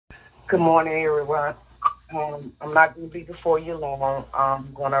Good morning, everyone. I'm not going to be before you long.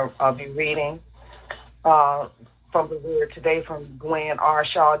 I'm going to be reading uh, from the Word today from Gwen R.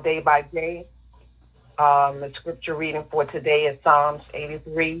 Shaw, Day by Day. The scripture reading for today is Psalms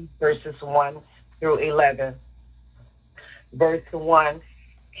 83, verses 1 through 11. Verse 1,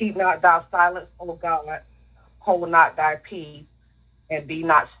 keep not thou silence, O God, hold not thy peace, and be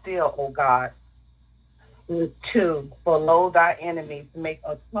not still, O God. Verse 2, for lo, thy enemies make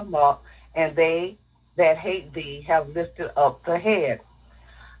a tumult, and they that hate thee have lifted up the head.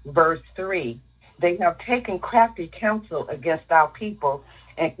 Verse 3, they have taken crafty counsel against our people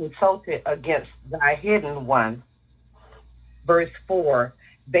and consulted against thy hidden one. Verse 4,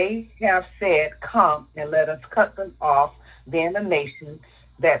 they have said, come and let us cut them off, then a nation,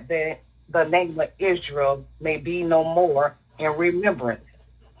 that the name of Israel may be no more in remembrance.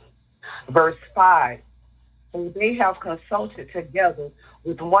 Verse 5, so they have consulted together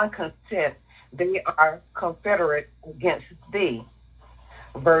with one consent, they are confederate against thee.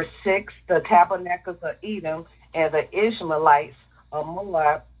 Verse 6, the tabernacles of Edom and the Ishmaelites of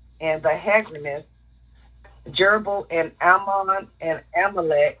Moab and the Hagrites, Jerbel and Ammon and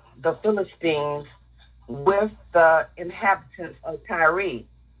Amalek, the Philistines, with the inhabitants of Tyre.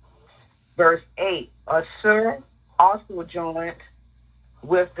 Verse 8, Assur also joined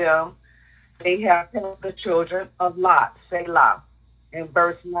with them. They have helped the children of Lot, Selah. In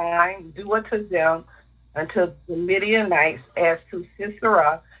verse 9, do unto them, unto the Midianites, as to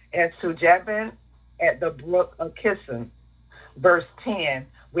Sisera, as to Jabin at the brook of Kison. Verse 10,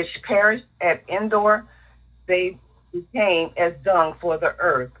 which perished at Endor, they became as dung for the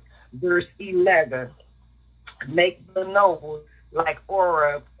earth. Verse 11, make the nobles like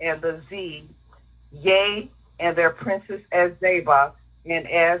Oreb and the Zee, yea, and their princes as Zebah and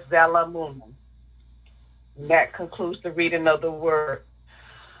as Zalmunna. And that concludes the reading of the word.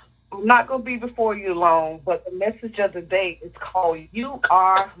 I'm not going to be before you long, but the message of the day is called You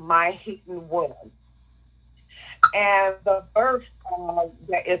Are My Hidden One. And the verse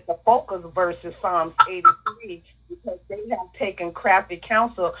that is the focus verse is Psalms 83, because they have taken crafty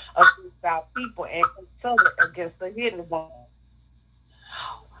counsel against our people and consulted against the hidden one.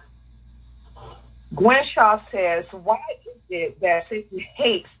 Gwen Shaw says, why is it that Satan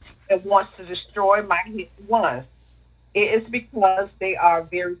hates and wants to destroy my hidden ones? It is because they are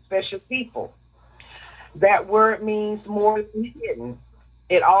very special people. That word means more than hidden.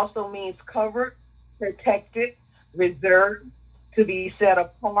 It also means covered, protected, reserved, to be set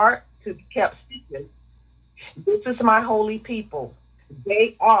apart, to be kept secret. This is my holy people.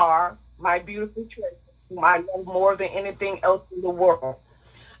 They are my beautiful treasures, whom I love more than anything else in the world.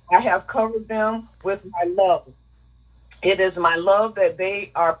 I have covered them with my love. It is my love that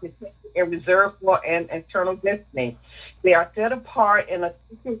they are protected and reserved for an eternal destiny. They are set apart in a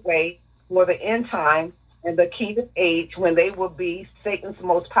secret way for the end time and the kingdom age, when they will be Satan's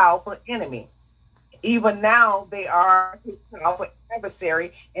most powerful enemy. Even now, they are his powerful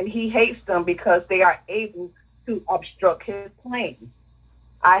adversary, and he hates them because they are able to obstruct his plans.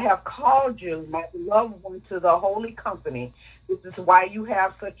 I have called you, my beloved one, to the holy company. This is why you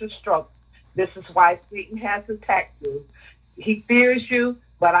have such a struggle. This is why Satan has attacked you. He fears you,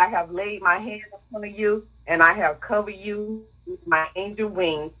 but I have laid my hand upon you, and I have covered you with my angel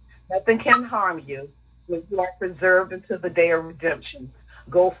wings. Nothing can harm you, when you are preserved until the day of redemption.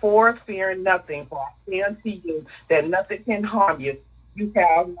 Go forth, fearing nothing, for I say unto you that nothing can harm you. You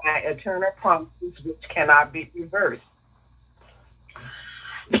have my eternal promises, which cannot be reversed.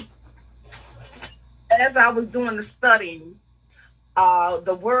 As I was doing the studying,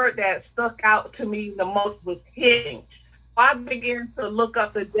 the word that stuck out to me the most was hidden. I began to look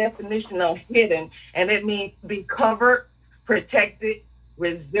up the definition of hidden, and it means to be covered, protected,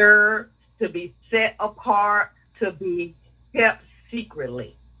 reserved, to be set apart, to be kept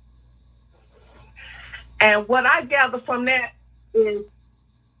secretly. And what I gather from that is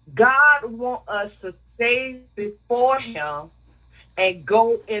God wants us to stay before him and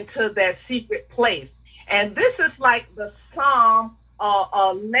go into that secret place. And this is like the psalm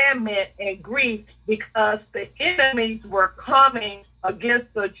of lament and grief, because the enemies were coming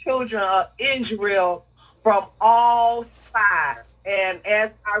against the children of Israel from all sides. And as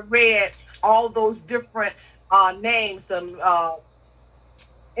I read all those different names in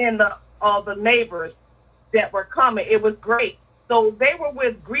the neighbors that were coming, it was great. So they were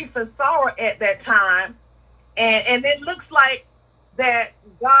with grief and sorrow at that time, and it looks like that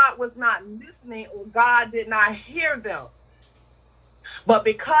God was not listening, or God did not hear them. But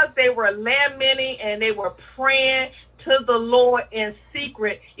because they were lamenting and they were praying to the Lord in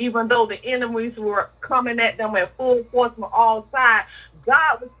secret, even though the enemies were coming at them at full force from all sides,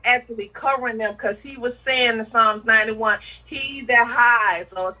 God was actually covering them, because he was saying in Psalms 91, he that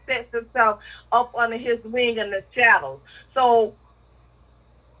hides or sets himself up under his wing in the shadows. So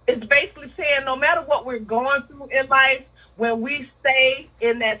it's basically saying no matter what we're going through in life, when we stay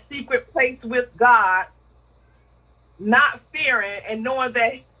in that secret place with God, not fearing and knowing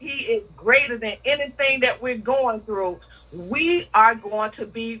that he is greater than anything that we're going through, we are going to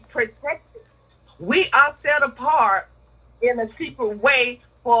be protected. We are set apart in a secret way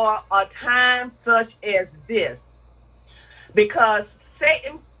for a time such as this, because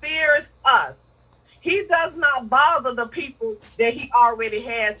Satan fears us. He does not bother the people that he already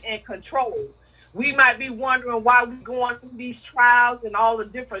has in control. We might be wondering why we're going through these trials and all the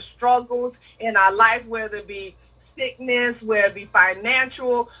different struggles in our life, whether it be sickness, whether it be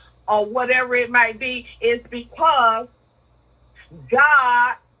financial, or whatever it might be. It's because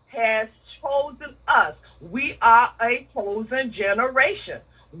God has chosen us. We are a chosen generation.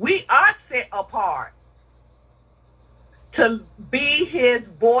 We are set apart to be his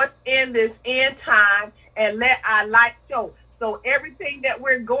voice in this end time and let our light show. So everything that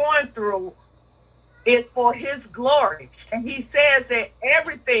we're going through is for his glory. And he says that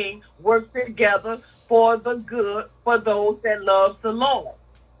everything works together for the good for those that love the Lord.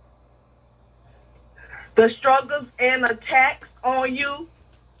 The struggles and attacks on you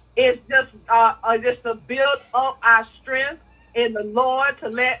is just to build up our strength in the Lord, to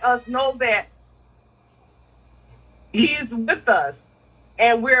let us know that he's with us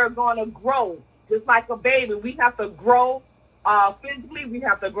and we're going to grow just like a baby. We have to grow physically, we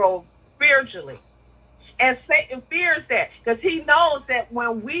have to grow spiritually. And Satan fears that, because he knows that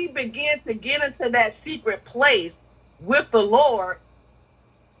when we begin to get into that secret place with the Lord,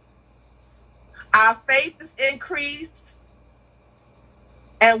 our faith is increased,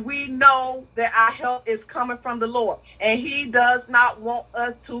 and we know that our help is coming from the Lord. And he does not want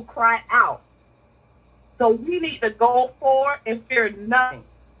us to cry out. So we need to go forward and fear nothing,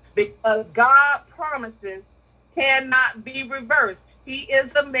 because God's promises cannot be reversed. He is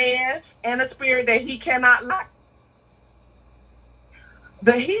a man and a spirit that he cannot lie.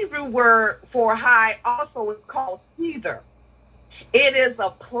 The Hebrew word for hide also is called heather. It is a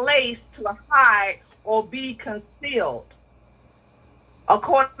place to hide or be concealed,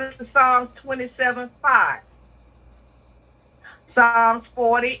 according to Psalms 27:5, Psalms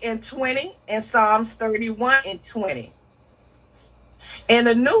 40:20, and Psalms 31:20. In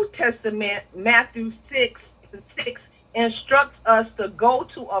the New Testament, Matthew 6:6 instructs us to go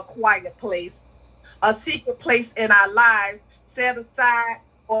to a quiet place, a secret place in our lives, set aside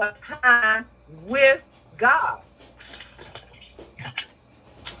for a time with God.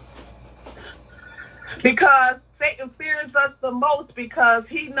 Because Satan fears us the most, because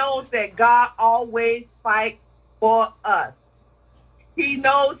he knows that God always fights for us. He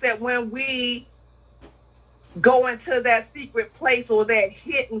knows that when we go into that secret place or that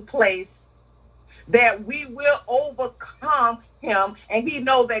hidden place, that we will overcome him, and he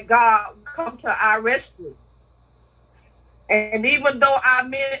knows that God will come to our rescue. And even though our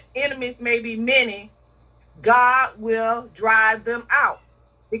enemies may be many, God will drive them out,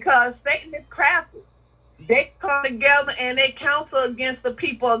 because Satan is crafty. They come together and they counsel against the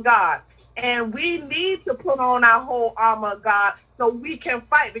people of God. And we need to put on our whole armor of God so we can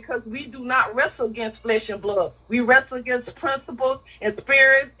fight, because we do not wrestle against flesh and blood. We wrestle against principles and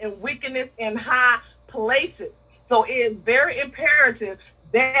spirits and wickedness in high places. So it is very imperative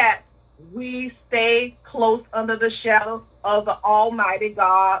that we stay close under the shadow of the Almighty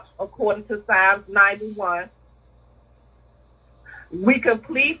God, according to Psalms 91. We can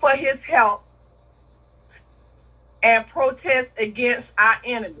plead for his help and protest against our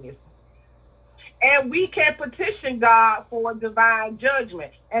enemies. And we can petition God for divine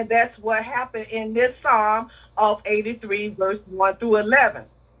judgment. And that's what happened in this Psalm of 83, verse 1 through 11.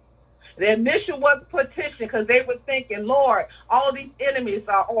 The initial was petition, because they were thinking, Lord, all these enemies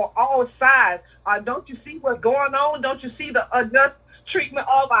are on all sides. Don't you see what's going on? Don't you see the unjust treatment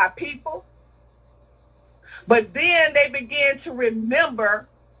of our people? But then they began to remember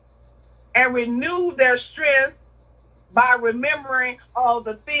and renew their strength by remembering all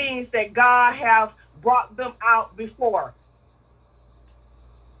the things that God has brought them out before.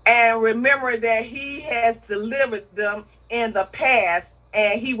 And remember that he has delivered them in the past,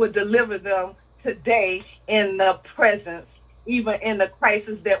 and he will deliver them today in the present, even in the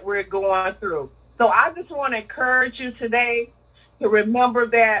crisis that we're going through. So I just want to encourage you today to remember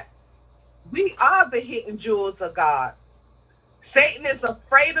that we are the hidden jewels of God. Satan is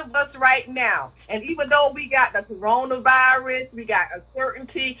afraid of us right now. And even though we got the coronavirus, we got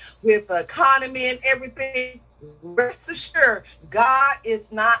uncertainty with the economy and everything, rest assured, God is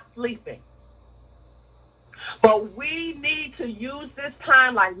not sleeping. But we need to use this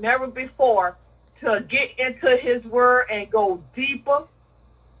time like never before to get into his word and go deeper,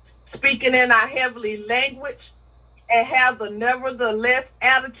 speaking in our heavenly language, and have the nevertheless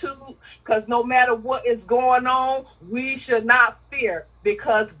attitude, because no matter what is going on, we should not fear,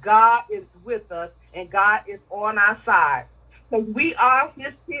 because God is with us and God is on our side. Because we are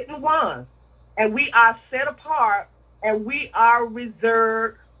his hidden ones, and we are set apart, and we are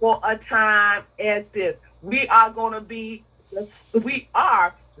reserved for a time as this. We are going to be, we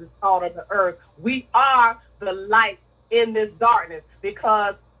are the salt of the earth. We are the light in this darkness,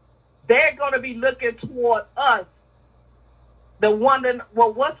 because they're going to be looking toward us, the wondering,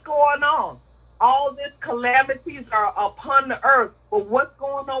 well, what's going on? All these calamities are upon the earth. But what's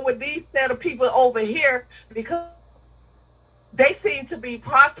going on with these set of people over here? Because they seem to be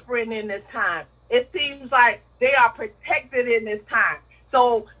prospering in this time. It seems like they are protected in this time.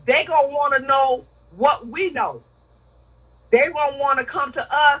 So they're going to want to know what we know. They're going to want to come to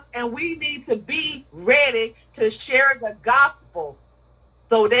us, and we need to be ready to share the gospel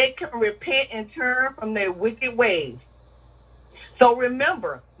so they can repent and turn from their wicked ways. So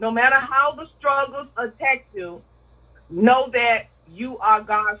remember, no matter how the struggles attack you, know that you are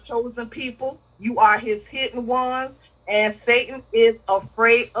God's chosen people. You are his hidden ones, and Satan is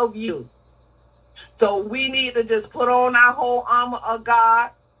afraid of you. So we need to just put on our whole armor of God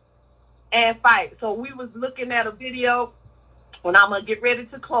and fight. So we was looking at a video when I'm going to get ready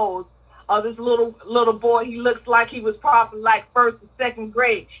to close of this little boy. He looks like he was probably like first or second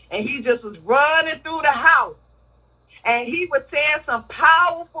grade, and he just was running through the house. And he was saying some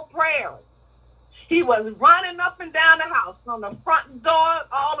powerful prayers. He was running up and down the house, from the front door,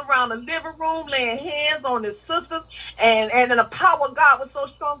 all around the living room, laying hands on his sisters. And the power of God was so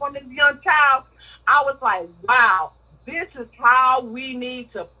strong on this young child. I was like, wow, this is how we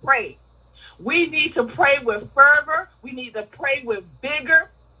need to pray. We need to pray with fervor. We need to pray with vigor,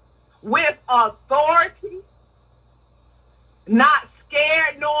 with authority, not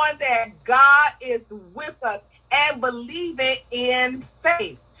scared, knowing that God is with us, and believing in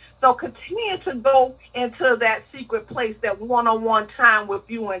faith. So continue to go into that secret place, that one-on-one time with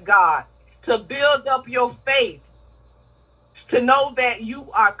you and God, to build up your faith, to know that you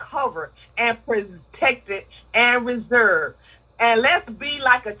are covered and protected and reserved. And let's be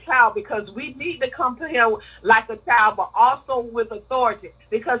like a child, because we need to come to him like a child, but also with authority,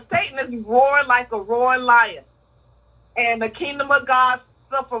 because Satan is roaring like a roaring lion. And the kingdom of God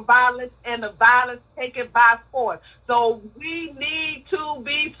suffer violence, and the violence taken by force. So we need to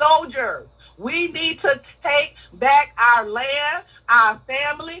be soldiers. We need to take back our land, our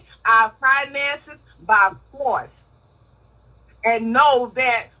family, our finances by force, and know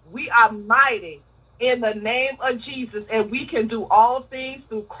that we are mighty in the name of Jesus, and we can do all things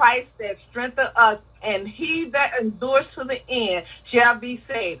through Christ that strengthens us, and he that endures to the end shall be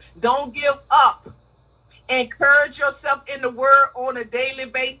saved. Don't give up. Encourage yourself in the word on a daily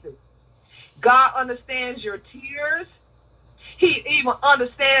basis. God understands your tears. He even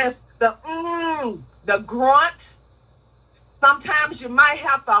understands the grunt. Sometimes you might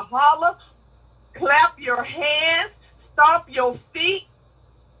have to holler, clap your hands, stomp your feet,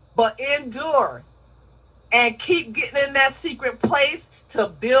 but endure and keep getting in that secret place to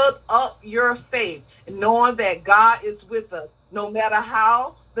build up your faith, knowing that God is with us, no matter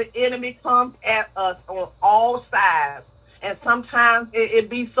how the enemy comes at us on all sides. And sometimes it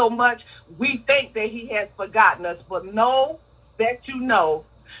be so much we think that he has forgotten us, but know that you know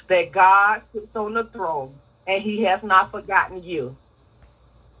that God sits on the throne and he has not forgotten you.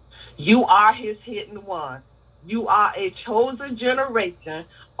 You are his hidden one. You are a chosen generation,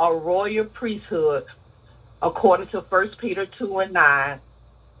 a royal priesthood, according to 1 Peter 2:9.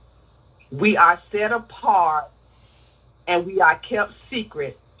 We are set apart and we are kept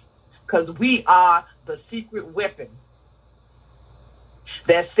secret, because we are the secret weapon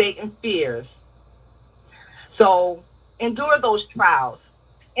that Satan fears. So endure those trials,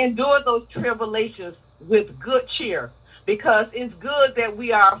 endure those tribulations with good cheer, because it's good that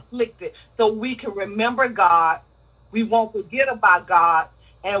we are afflicted, so we can remember God, we won't forget about God,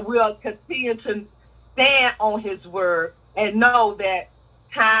 and we'll continue to stand on his word and know that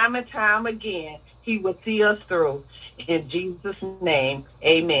time and time again he will see us through. In Jesus' name,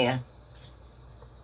 amen.